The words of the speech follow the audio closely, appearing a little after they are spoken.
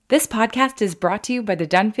This podcast is brought to you by the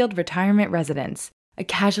Dunfield Retirement Residence, a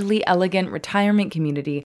casually elegant retirement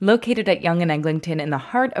community located at Yonge and Eglinton in the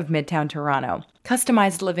heart of Midtown Toronto.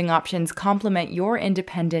 Customized living options complement your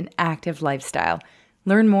independent, active lifestyle.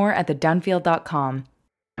 Learn more at thedunfield.com.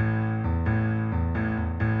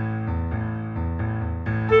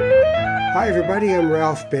 Hi everybody, I'm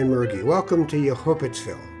Ralph Benmergui. Welcome to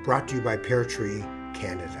Yehopitzville, brought to you by Pear Tree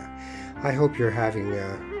Canada. I hope you're having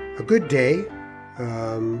a good day.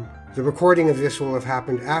 The recording of this will have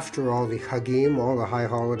happened after all the Hagim, all the high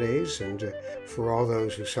holidays, and for all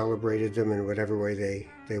those who celebrated them in whatever way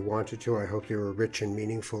they wanted to, I hope they were rich and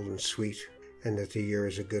meaningful and sweet, and that the year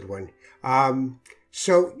is a good one.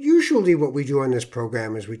 So usually what we do on this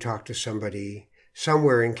program is we talk to somebody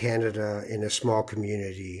somewhere in Canada in a small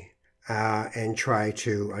community and try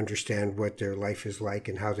to understand what their life is like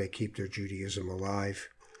and how they keep their Judaism alive.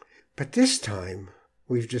 But this time,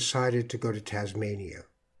 we've decided to go to Tasmania.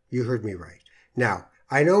 You heard me right. Now,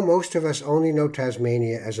 I know most of us only know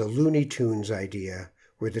Tasmania as a Looney Tunes idea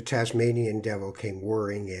where the Tasmanian devil came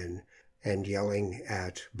whirring in and yelling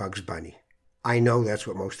at Bugs Bunny. I know that's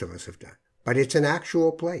what most of us have done. But it's an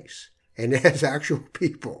actual place, and it has actual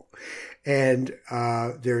people. And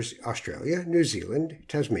there's Australia, New Zealand,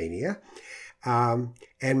 Tasmania.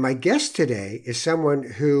 And my guest today is someone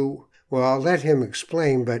who, well, I'll let him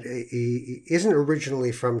explain, but he isn't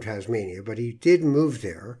originally from Tasmania, but he did move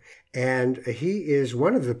there. And he is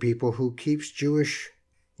one of the people who keeps Jewish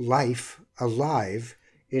life alive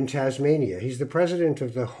in Tasmania. He's the president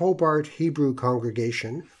of the Hobart Hebrew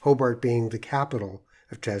Congregation, Hobart being the capital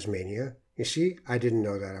of Tasmania. You see, I didn't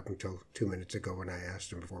know that up until 2 minutes ago when I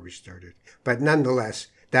asked him before we started. But nonetheless,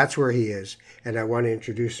 that's where he is, and I want to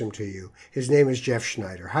introduce him to you. His name is Jeff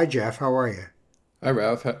Schneider. Hi, Jeff. How are you? Hi,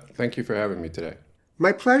 Ralph. Thank you for having me today.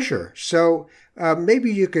 My pleasure. So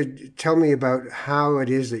maybe you could tell me about how it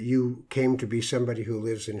is that you came to be somebody who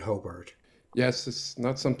lives in Hobart. Yes, it's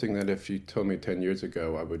not something that if you told me 10 years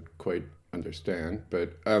ago, I would quite understand.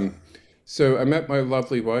 But so I met my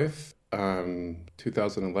lovely wife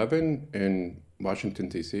 2011 in Washington,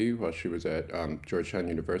 D.C. while she was at Georgetown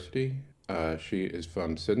University. She is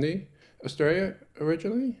from Sydney, Australia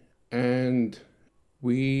originally. And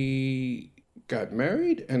we got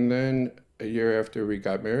married, and then a year after we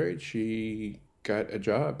got married, she got a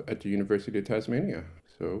job at the University of Tasmania.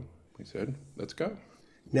 So we said, let's go.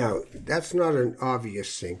 Now, that's not an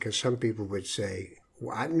obvious thing, because some people would say,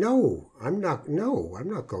 no, I'm not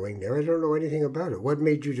going there. I don't know anything about it. What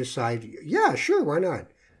made you decide, yeah, sure, why not?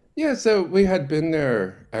 Yeah, so we had been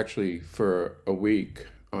there actually for a week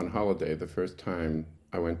on holiday the first time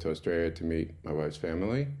I went to Australia to meet my wife's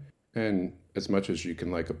family. And as much as you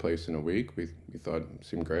can like a place in a week, we thought it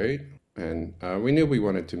seemed great. And we knew we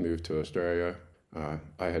wanted to move to Australia.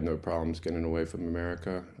 I had no problems getting away from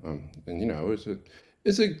America. And, you know,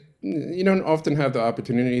 you don't often have the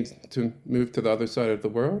opportunity to move to the other side of the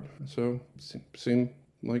world. So it seemed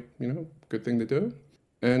like, good thing to do.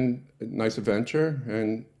 And a nice adventure.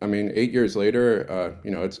 And I mean, 8 years later,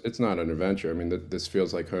 it's not an adventure. I mean, this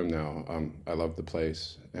feels like home now. I love the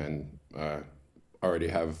place. And already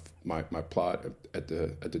have my plot at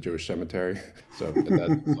the Jewish cemetery, so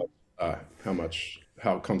that's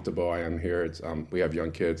how comfortable I am here. It's we have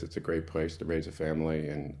young kids. It's a great place to raise a family,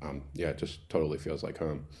 and it just totally feels like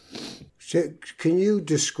home. So can you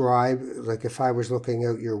describe, like, if I was looking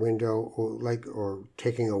out your window, or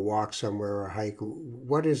taking a walk somewhere or a hike,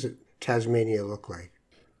 what does Tasmania look like?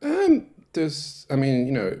 We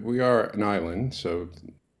are an island, so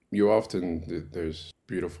there's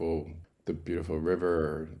the beautiful river,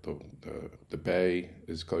 or the bay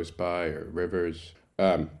is close by, or rivers.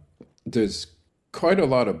 There's quite a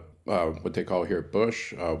lot of what they call here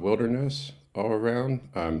bush, wilderness all around.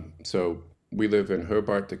 So we live in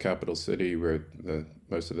Hobart, the capital city, where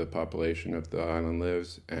most of the population of the island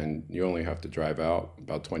lives, and you only have to drive out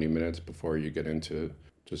about 20 minutes before you get into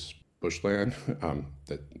just bushland where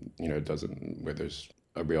there's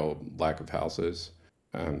a real lack of houses.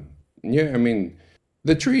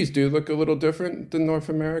 The trees do look a little different than North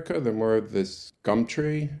America. They're more of this gum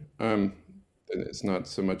tree. It's not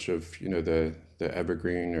so much of, the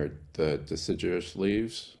evergreen or the deciduous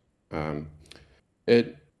leaves. The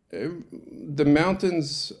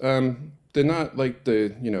mountains, they're not like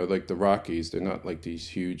like the Rockies. They're not like these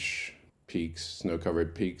huge peaks,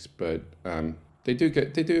 snow-covered peaks, but it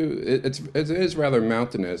is rather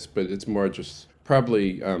mountainous, but it's more just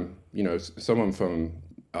probably, someone from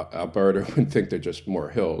Alberta would think they're just more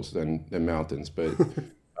hills than mountains, but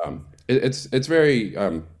it's very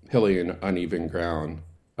hilly and uneven ground.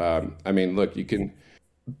 Look,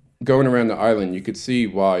 going around the island, you could see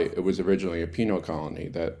why it was originally a penal colony.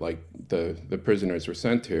 That like the prisoners were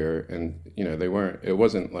sent here, and they weren't. It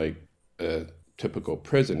wasn't like a typical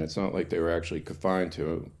prison. It's not like they were actually confined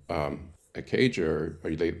to a cage or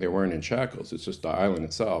they weren't in shackles. It's just the island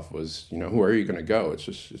itself was. Where are you going to go? It's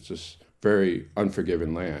just very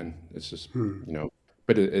unforgiving land. It's just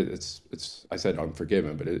but it's I said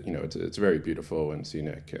unforgiven, but it's very beautiful and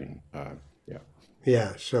scenic and yeah.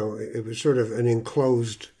 Yeah, so it was sort of an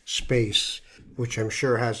enclosed space, which I'm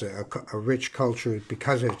sure has a rich culture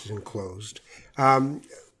because it's enclosed.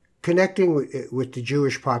 Connecting with the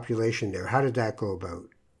Jewish population there, how did that go about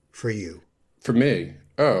for you? For me?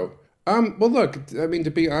 Oh, well, look, I mean,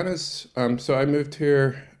 to be honest, so I moved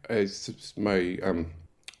here as my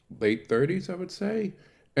late 30s, I would say.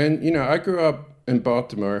 And, I grew up in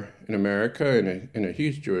Baltimore, in America, in a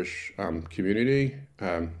huge Jewish community.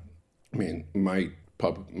 I mean, my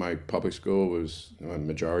public school was a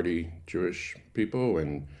majority Jewish people,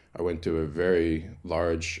 and I went to a very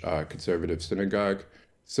large conservative synagogue.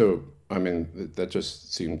 So, I mean, that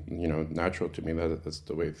just seemed, natural to me. That's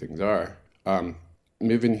the way things are.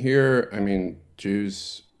 Moving here, I mean,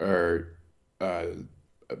 Jews are,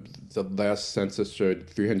 the last census showed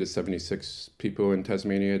 376 people in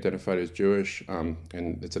Tasmania identified as Jewish, and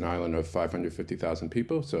it's an island of 550,000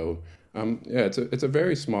 people. So, yeah, it's a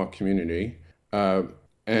very small community.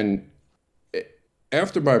 And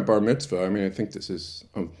after my bar mitzvah, I mean, I think this is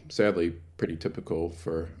sadly pretty typical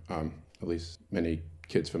for at least many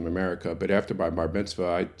kids from America. But after my bar mitzvah,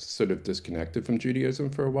 I sort of disconnected from Judaism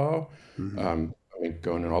for a while. Mm-hmm. I mean,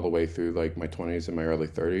 going all the way through like my 20s and my early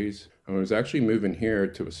 30s. I was actually moving here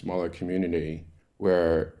to a smaller community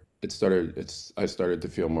where I started to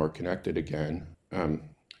feel more connected again. And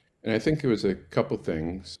I think it was a couple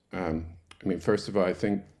things. I mean, first of all, I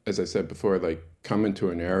think, as I said before, like coming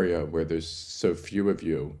to an area where there's so few of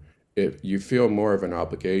you, if you feel more of an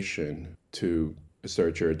obligation to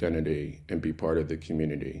assert your identity and be part of the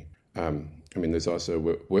community. I mean, there's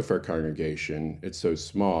also with our congregation, it's so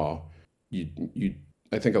small.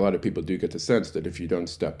 I think a lot of people do get the sense that if you don't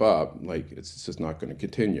step up, like it's just not going to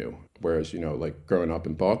continue. Whereas, like growing up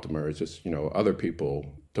in Baltimore, it's just, other people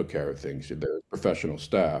took care of things. There were professional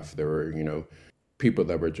staff. There were, people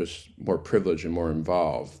that were just more privileged and more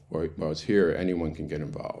involved. Whereas here, anyone can get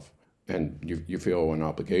involved, and you feel an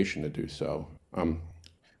obligation to do so.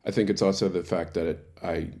 I think it's also the fact that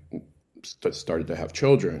I started to have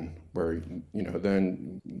children, where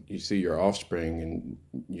then you see your offspring, and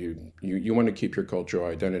you want to keep your cultural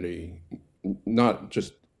identity not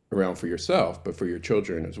just around for yourself, but for your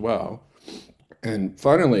children as well. And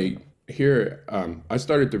finally, here I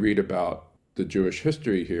started to read about the Jewish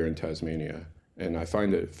history here in Tasmania. And I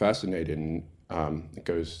find it fascinating. It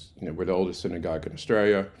goes, we're the oldest synagogue in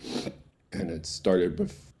Australia, and it started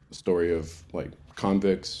with a story of like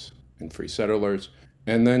convicts and free settlers.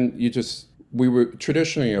 And then we were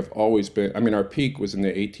traditionally have always been, I mean, our peak was in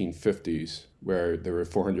the 1850s, where there were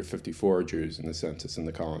 454 Jews in the census in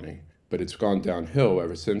the colony. But it's gone downhill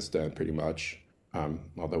ever since then, pretty much,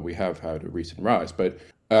 although we have had a recent rise. But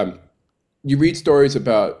you read stories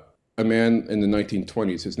about a man in the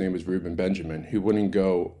 1920s, his name was Reuben Benjamin, who wouldn't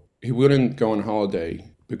go on holiday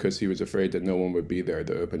because he was afraid that no one would be there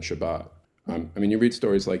to open Shabbat. I mean, you read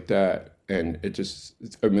stories like that, and at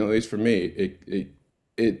least for me,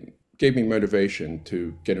 it gave me motivation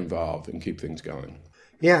to get involved and keep things going.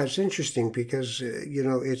 Yeah, it's interesting because,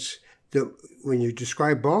 when you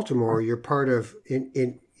describe Baltimore, you're part of, in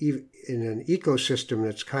an ecosystem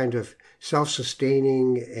that's kind of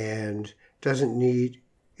self-sustaining and doesn't need,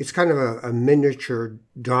 it's kind of a miniature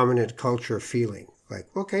dominant culture feeling. Like,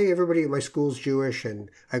 okay, everybody at my school's Jewish, and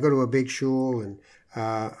I go to a big shul, and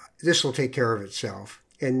this will take care of itself.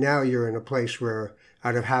 And now you're in a place where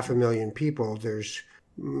out of 500,000 people, there's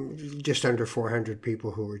just under 400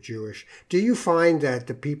 people who are Jewish. Do you find that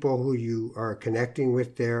the people who you are connecting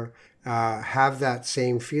with there have that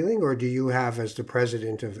same feeling, or do you have, as the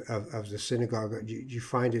president of the synagogue, do you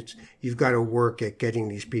find you've got to work at getting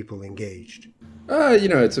these people engaged?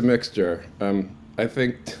 It's a mixture. I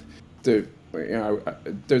think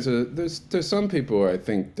there's some people I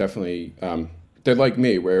think definitely they're like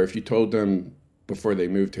me, where if you told them before they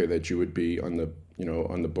moved here that you would be on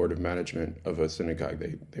the board of management of a synagogue,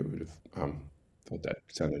 they would have thought that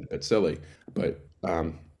sounded a bit silly. But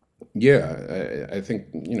I think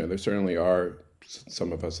there certainly are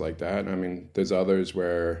some of us like that. I mean, there's others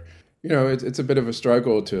where it's a bit of a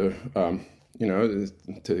struggle to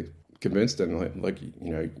to convince them like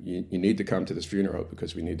you need to come to this funeral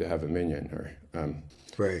because we need to have a minyan or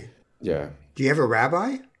right. Yeah. Do you have a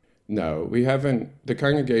rabbi? No, we haven't. The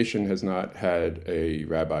congregation has not had a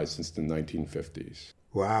rabbi since the 1950s.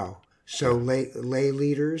 Wow. So lay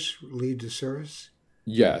leaders lead the service?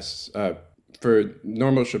 Yes. For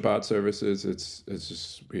normal Shabbat services, it's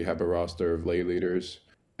just we have a roster of lay leaders,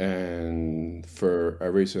 and for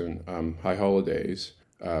our recent high holidays,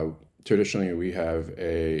 traditionally we have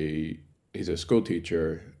he's a school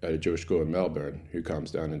teacher at a Jewish school in Melbourne who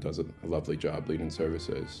comes down and does a lovely job leading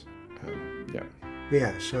services. Yeah.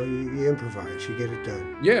 Yeah, so you improvise, you get it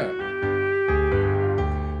done. Yeah.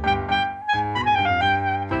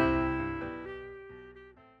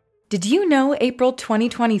 Did you know April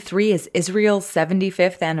 2023 is Israel's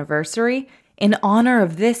 75th anniversary? In honor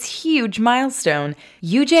of this huge milestone,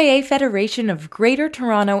 UJA Federation of Greater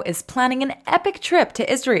Toronto is planning an epic trip to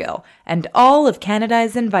Israel, and all of Canada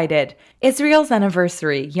is invited. Israel's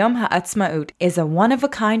anniversary, Yom HaAtzmaut, is a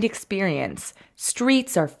one-of-a-kind experience.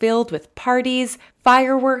 Streets are filled with parties,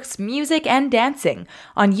 fireworks, music, and dancing.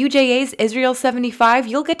 On UJA's Israel 75,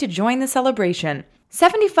 you'll get to join the celebration.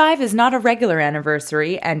 75 is not a regular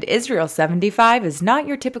anniversary, and Israel 75 is not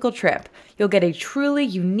your typical trip. You'll get a truly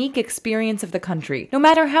unique experience of the country, no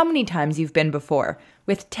matter how many times you've been before.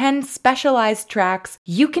 With 10 specialized tracks,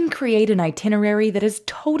 you can create an itinerary that is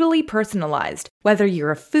totally personalized, whether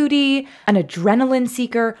you're a foodie, an adrenaline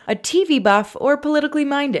seeker, a TV buff, or politically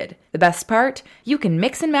minded. The best part? You can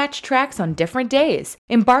mix and match tracks on different days.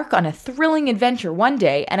 Embark on a thrilling adventure one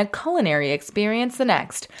day and a culinary experience the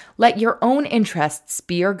next. Let your own interests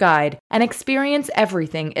be your guide and experience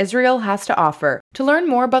everything Israel has to offer. To learn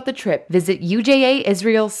more about the trip, visit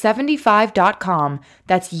ujaisrael75.com.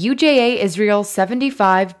 That's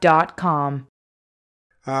ujaisrael75.com.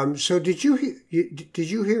 So did you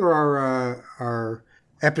hear our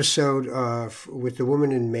episode with the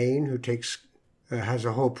woman in Maine who has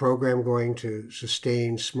a whole program going to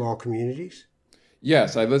sustain small communities?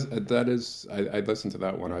 Yes, I listened to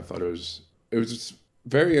that one. I thought it was just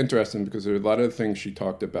very interesting because there are a lot of things she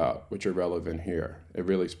talked about which are relevant here. It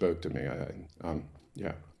really spoke to me.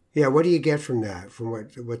 Yeah. Yeah. What do you get from that? From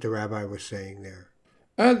what the rabbi was saying there?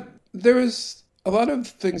 There was a lot of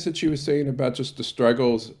things that she was saying about just the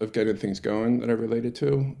struggles of getting things going that I related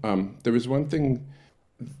to. There was one thing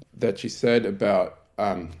that she said about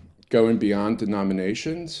going beyond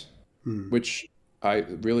denominations, which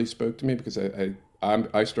really spoke to me because I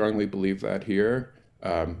strongly believe that here.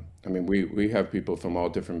 We have people from all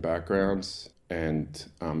different backgrounds, and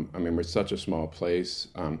we're such a small place.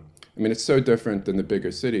 It's so different than the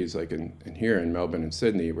bigger cities like in here in Melbourne and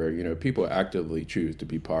Sydney, where people actively choose to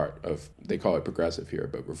be part of. They call it progressive here,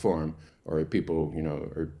 but reform, or people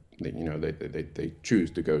they choose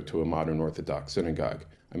to go to a modern Orthodox synagogue.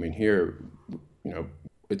 Here,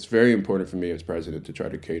 it's very important for me as president to try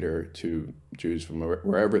to cater to Jews from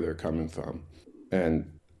wherever they're coming from, and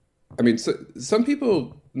some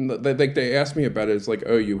people they ask me about it. It's like,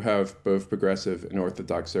 oh, you have both progressive and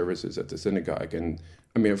Orthodox services at the synagogue, and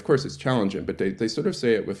of course it's challenging, but they sort of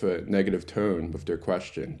say it with a negative tone with their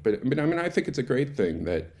question. But I think it's a great thing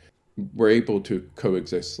that we're able to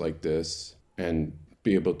coexist like this and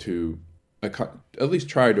be able to at least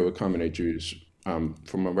try to accommodate Jews from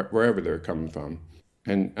wherever they're coming from.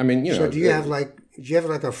 And So do you have like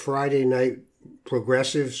a Friday night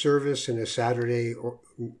progressive service and a Saturday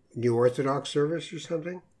New Orthodox service or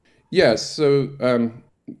something? Yes. So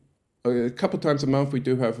a couple times a month we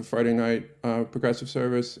do have a Friday night progressive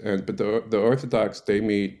service, but the Orthodox, they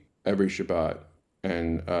meet every Shabbat,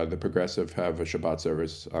 and the progressive have a Shabbat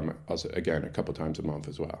service also, again, a couple times a month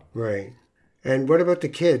as well. Right. And what about the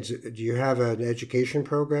kids? Do you have an education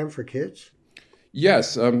program for kids?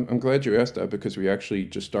 Yes, I'm glad you asked that because we actually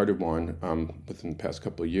just started one within the past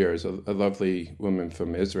couple of years. A lovely woman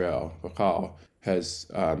from Israel, Rachel, has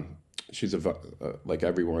she's like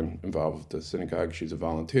everyone involved with the synagogue, she's a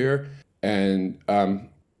volunteer, and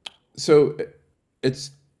so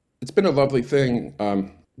it's been a lovely thing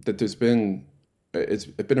that there's been. It's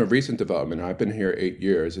been a recent development. I've been here 8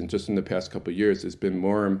 years, and just in the past couple of years, there's been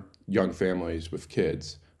more young families with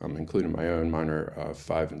kids, including my own. Mine are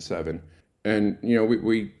 5 and 7. And,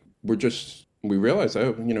 we realized,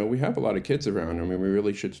 we have a lot of kids around. We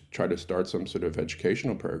really should try to start some sort of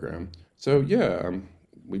educational program. So,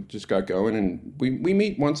 we just got going, and we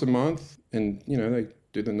meet once a month, and, they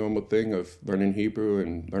do the normal thing of learning Hebrew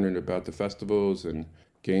and learning about the festivals and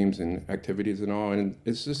games and activities and all. And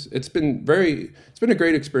it's been a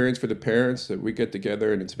great experience for the parents that we get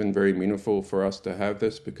together, and it's been very meaningful for us to have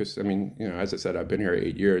this because, as I said, I've been here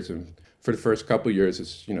 8 years, and for the first couple of years,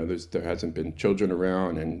 it's, there hasn't been children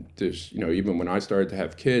around, and there's, even when I started to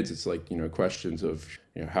have kids, it's like, questions of,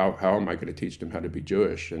 how am I going to teach them how to be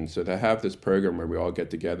Jewish? And so to have this program where we all get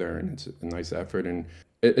together, and it's a nice effort, and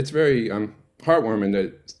it's very heartwarming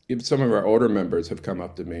that even some of our older members have come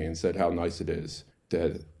up to me and said how nice it is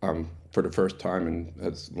that for the first time and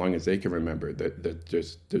as long as they can remember that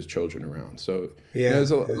there's children around. So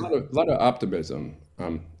there's a lot of optimism.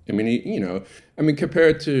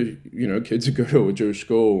 Compared to, kids who go to a Jewish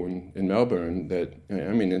school in Melbourne,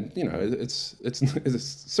 it's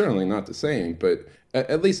certainly not the same, but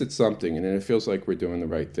at least it's something, and it feels like we're doing the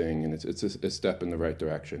right thing, and it's a step in the right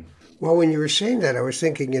direction. Well, when you were saying that, I was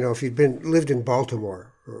thinking, if you'd lived in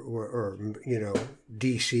Baltimore or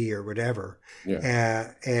D.C. or whatever,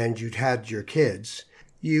 and you'd had your kids,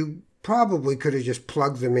 you probably could have just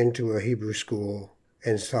plugged them into a Hebrew school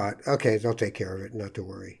and thought, okay, they'll take care of it, not to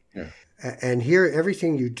worry. Yeah. And here,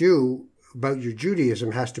 everything you do about your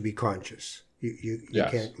Judaism has to be conscious. You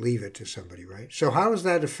can't leave it to somebody, right? So how is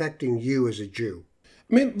that affecting you as a Jew?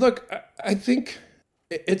 I mean, look, I think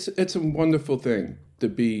it's a wonderful thing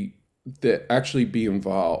to actually be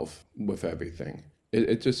involved with everything.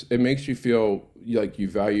 It makes you feel like you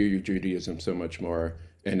value your Judaism so much more,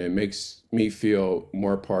 and it makes me feel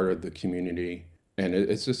more part of the community. And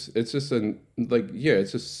it's just the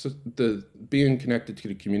being connected to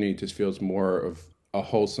the community just feels more of a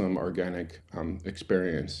wholesome, organic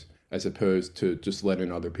experience as opposed to just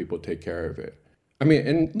letting other people take care of it. I mean,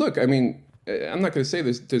 and look, I mean, I'm not going to say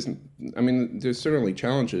there's certainly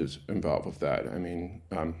challenges involved with that. I mean,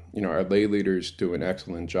 our lay leaders do an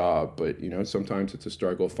excellent job, but, sometimes it's a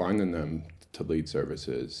struggle finding them to lead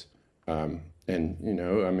services. There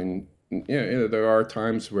are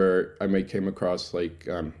times where I may came across like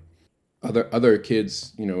other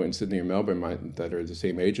kids, in Sydney or Melbourne that are the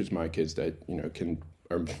same age as my kids that,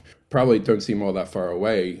 probably don't seem all that far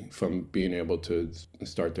away from being able to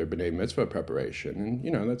start their B'nai Mitzvah preparation.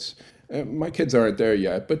 And, that's, my kids aren't there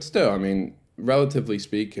yet, but still, I mean, relatively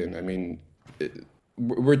speaking,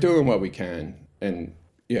 we're doing what we can. And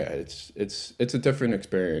yeah, it's a different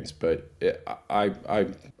experience, but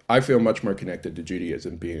I feel much more connected to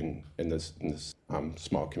Judaism being in this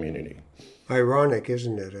small community. Ironic,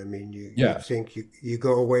 isn't it? I mean, you think you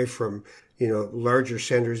go away from, larger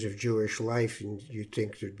centers of Jewish life and you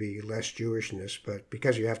think there'd be less Jewishness, but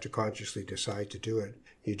because you have to consciously decide to do it,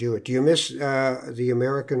 you do it. Do you miss the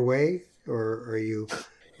American way, or are you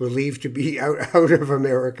relieved to be out of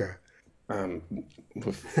America?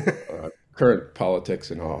 With current politics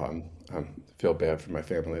and all, I feel bad for my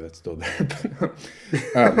family that's still there.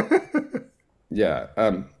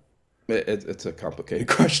 But, it's a complicated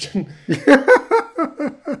question.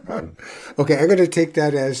 Okay, I'm going to take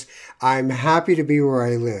that as I'm happy to be where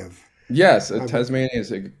I live. Yes, Tasmania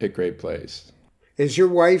is a great place. Is your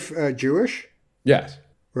wife Jewish? Yes.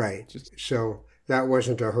 Right. So that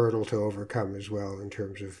wasn't a hurdle to overcome as well in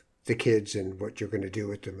terms of the kids and what you're going to do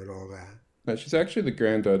with them and all that. She's actually the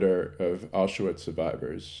granddaughter of Auschwitz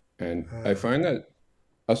survivors. And I find that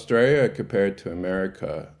Australia compared to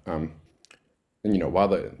America,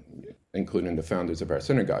 including the founders of our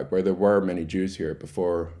synagogue, where there were many Jews here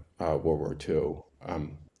before World War II,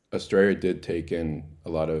 Australia did take in a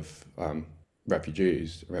lot of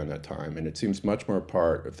refugees around that time, and it seems much more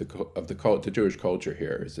part of the Jewish culture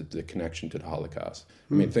here is the connection to the Holocaust.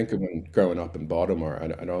 I mean, think of when growing up in Baltimore.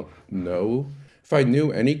 I don't know if I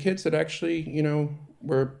knew any kids that actually,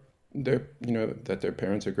 were there, that their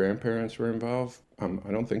parents or grandparents were involved.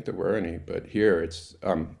 I don't think there were any, but here it's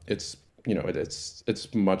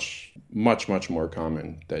much more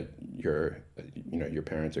common that your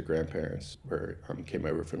parents or grandparents came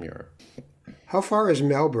over from Europe. How far is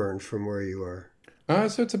Melbourne from where you are?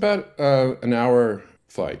 So it's about an hour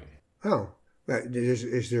flight. Oh,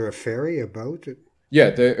 is there a ferry, a boat? Yeah,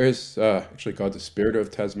 there is actually called the Spirit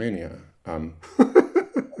of Tasmania,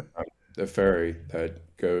 the ferry that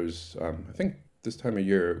goes. I think this time of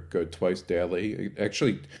year go twice daily.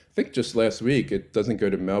 Actually, I think just last week it doesn't go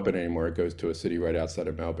to Melbourne anymore. It goes to a city right outside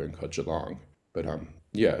of Melbourne called Geelong. But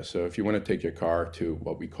so if you want to take your car to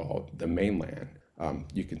what we call the mainland,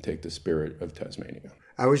 you can take the Spirit of Tasmania.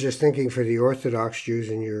 I was just thinking for the Orthodox Jews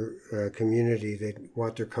in your community, they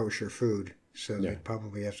want their kosher food, so they'd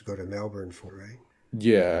probably have to go to Melbourne for, right?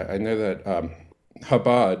 Yeah, I know that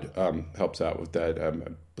Chabad helps out with that. I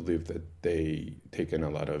believe that they take in a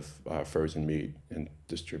lot of frozen meat and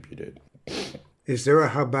distribute it. Is there a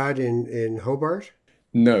Chabad in Hobart?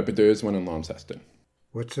 No, but there is one in Launceston.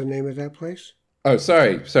 What's the name of that place? Oh,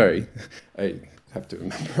 sorry. have to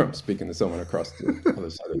remember I'm speaking to someone across the other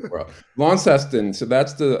side of the world. Launceston, so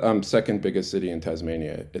that's the second biggest city in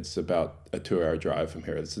Tasmania. It's about a 2-hour drive from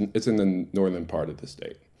here. It's in the northern part of the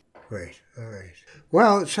state. Right, all right.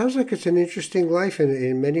 Well, it sounds like it's an interesting life, and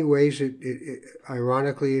in many ways,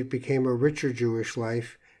 ironically, it became a richer Jewish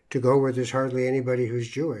life to go where there's hardly anybody who's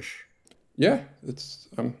Jewish. Yeah, it's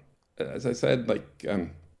as I said,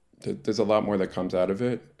 there's a lot more that comes out of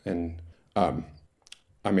it, and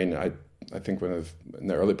I mean, I think in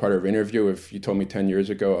the early part of our interview, if you told me 10 years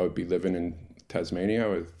ago I would be living in Tasmania, I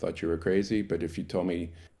would have thought you were crazy. But if you told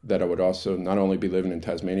me that I would also not only be living in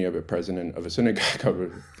Tasmania, but president of a synagogue, I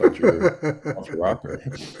would have thought you were off your rocker.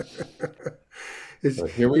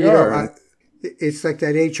 But here we are. It's like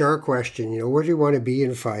that HR question, where do you want to be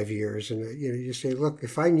in 5 years? And, you say, look,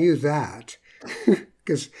 if I knew that,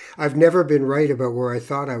 because I've never been right about where I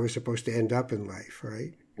thought I was supposed to end up in life,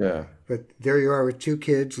 right? Yeah. But there you are with 2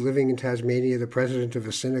 kids living in Tasmania, the president of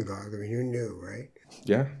a synagogue. I mean, who knew, right?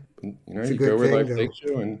 Yeah. You go where life takes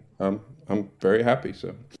you, and I'm very happy.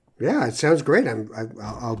 So. Yeah, it sounds great.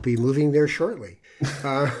 I'll be moving there shortly.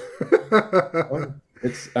 Look,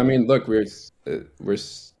 we're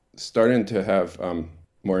starting to have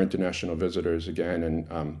more international visitors again,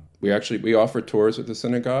 and we offer tours at the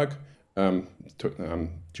synagogue.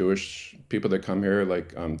 Jewish people that come here,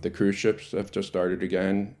 like the cruise ships have just started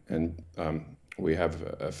again, and we have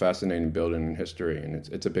a fascinating building in history, and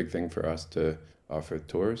it's a big thing for us to offer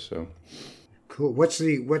tours. So cool.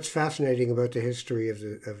 What's fascinating about the history of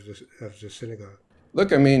the synagogue?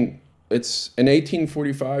 Look, I mean, it's an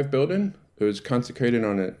 1845 building. It was consecrated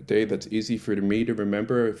on a day that's easy for me to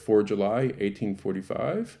remember, 4 July,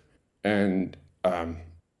 1845, and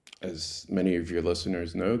as many of your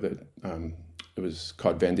listeners know, that it was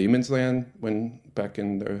called Van Diemen's Land when back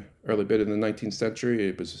in the early bit of the 19th century.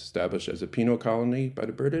 It was established as a penal colony by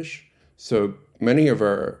the British. So many of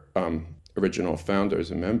our original founders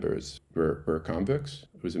and members were convicts.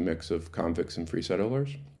 It was a mix of convicts and free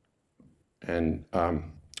settlers. And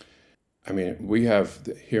we have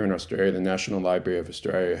here in Australia, the National Library of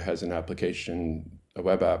Australia has an application, a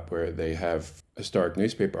web app, where they have historic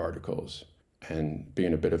newspaper articles. And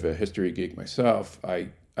being a bit of a history geek myself,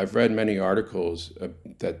 I've read many articles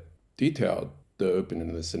that detailed the opening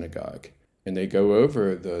of the synagogue, and they go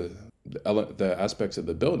over the aspects of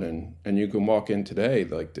the building. And you can walk in today,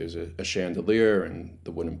 like there's a chandelier and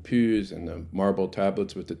the wooden pews and the marble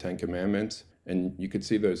tablets with the 10 Commandments, and you could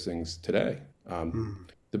see those things today.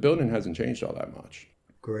 The building hasn't changed all that much.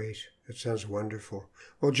 Great. That sounds wonderful.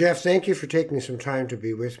 Well, Jeff, thank you for taking some time to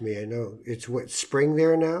be with me. I know it's spring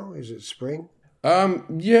there now? Is it spring?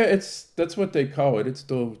 Yeah, that's what they call it. It's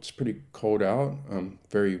pretty cold out,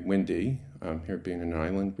 very windy. Here being an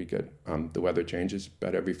island, we get the weather changes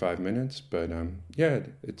about every 5 minutes. But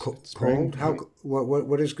it's spring. Cold.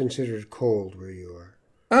 What is considered cold where you are?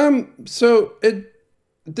 So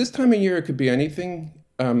this time of year it could be anything.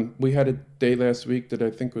 We had a day last week that I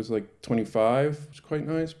think was like 25, which was quite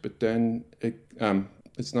nice. But then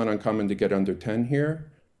it's not uncommon to get under 10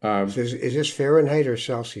 here. So is this Fahrenheit or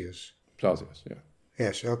Celsius? Celsius, yeah.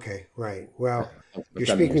 Yes, okay, right. Well, you're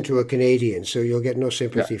speaking to a Canadian, so you'll get no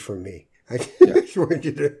sympathy from me. I just want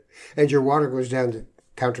you to, and your water goes down to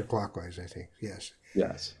counterclockwise, I think. Yes.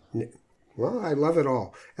 Yes. Well, I love it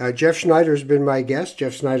all. Jeff Schneider has been my guest.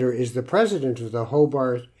 Jeff Schneider is the president of the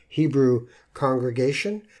Hobart Hebrew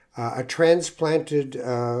Congregation, a transplanted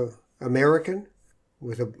American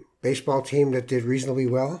with a baseball team that did reasonably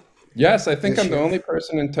well. Yes, I think I'm the only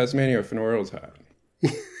person in Tasmania with an Orioles hat.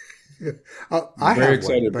 I'm very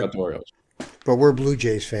excited about the Orioles. But we're Blue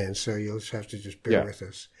Jays fans, so you'll just have to bear with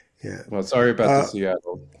us. Yeah. Well, sorry about the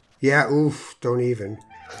Seattle. Yeah, don't even.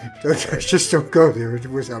 Just don't go there. It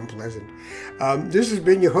was unpleasant. This has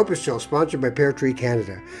been Yehupetzil, sponsored by Pear Tree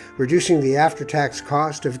Canada, reducing the after-tax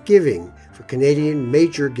cost of giving for Canadian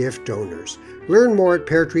major gift donors. Learn more at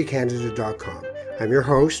peartreecanada.com. I'm your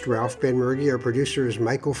host, Ralph Benmergui. Our producer is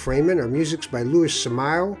Michael Freeman. Our music's by Louis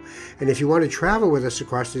Samayo. And if you want to travel with us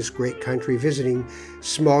across this great country, visiting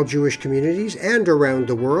small Jewish communities and around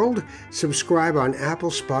the world, subscribe on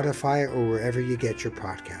Apple, Spotify, or wherever you get your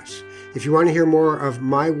podcasts. If you want to hear more of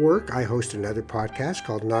my work, I host another podcast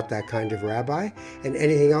called Not That Kind of Rabbi. And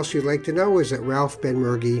anything else you'd like to know is at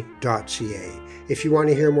ralphbenmergui.ca. If you want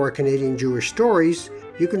to hear more Canadian Jewish stories,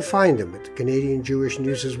 you can find them at the Canadian Jewish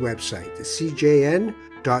News' website, the cjn.ca.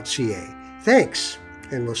 Thanks,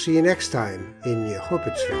 and we'll see you next time in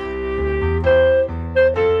Yehupetzil.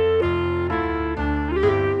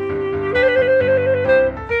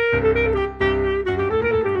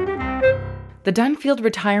 The Dunfield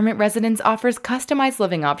Retirement Residence offers customized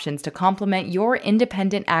living options to complement your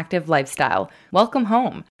independent, active lifestyle. Welcome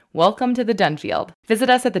home. Welcome to the Dunfield. Visit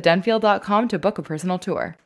us at thedunfield.com to book a personal tour.